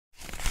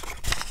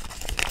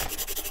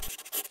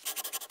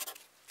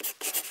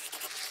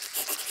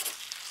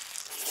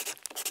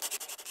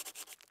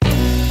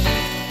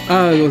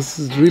It was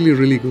really,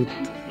 really good.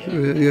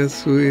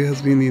 Yes, we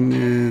has been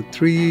in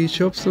 3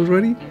 shops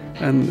already,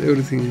 and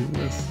everything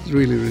was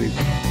really, really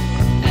good.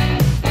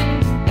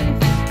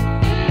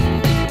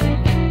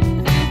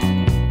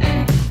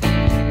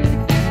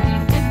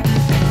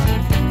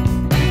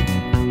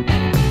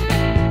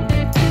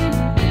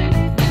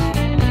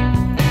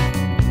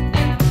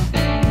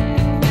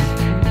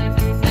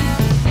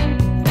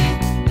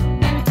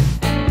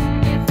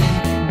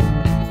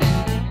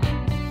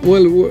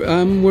 Well,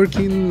 I'm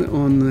working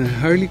on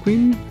Harley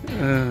Quinn.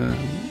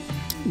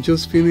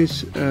 Just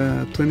finished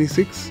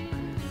 26,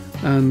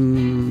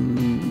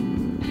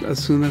 and as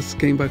soon as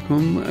came back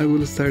home, I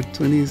will start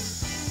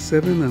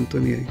 27 and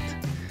 28.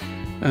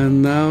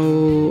 And now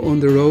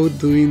on the road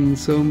doing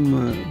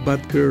some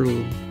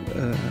Batgirl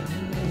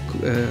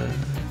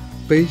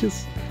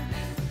pages.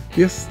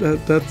 Yes,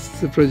 that's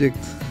the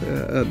project,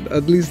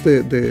 at least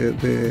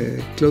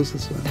the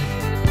closest one.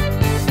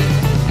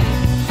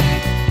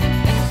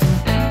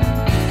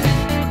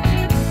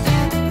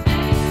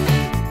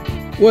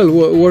 Well,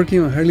 working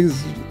on Harley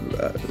is,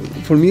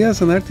 for me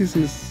as an artist,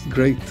 is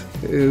great.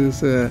 It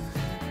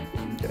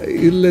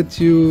lets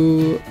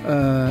you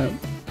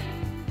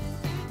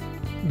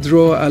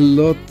draw a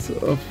lot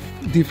of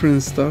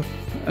different stuff,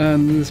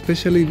 and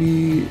especially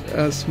be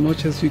as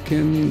much as you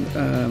can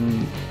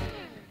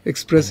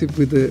expressive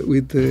with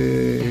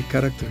the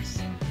characters,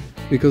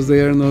 because they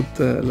are not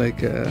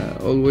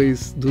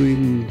always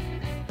doing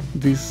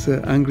these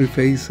angry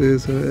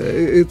faces.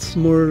 It's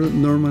more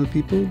normal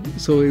people,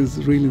 so it's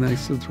really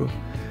nice to draw.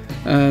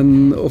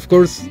 And of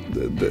course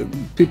the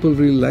people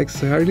really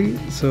likes Harley,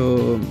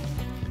 so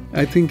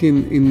I think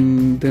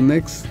in the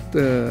next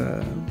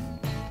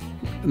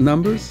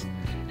numbers,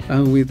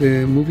 and with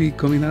the movie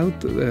coming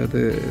out,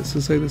 the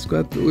Suicide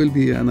Squad, will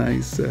be a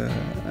nice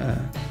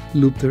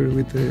loop there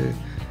with the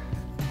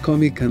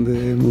comic and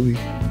the movie.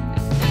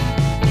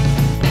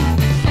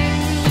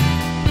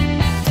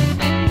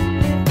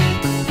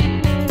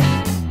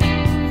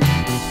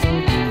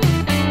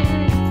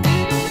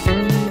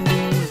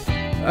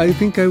 I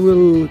think I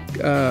will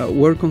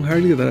work on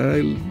Harley, that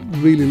I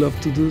really love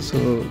to do, so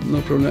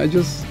no problem. I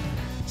just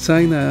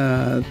signed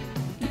a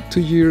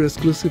 2-year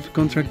exclusive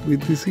contract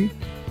with DC,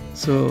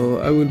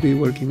 so I will be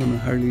working on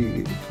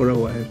Harley for a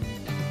while.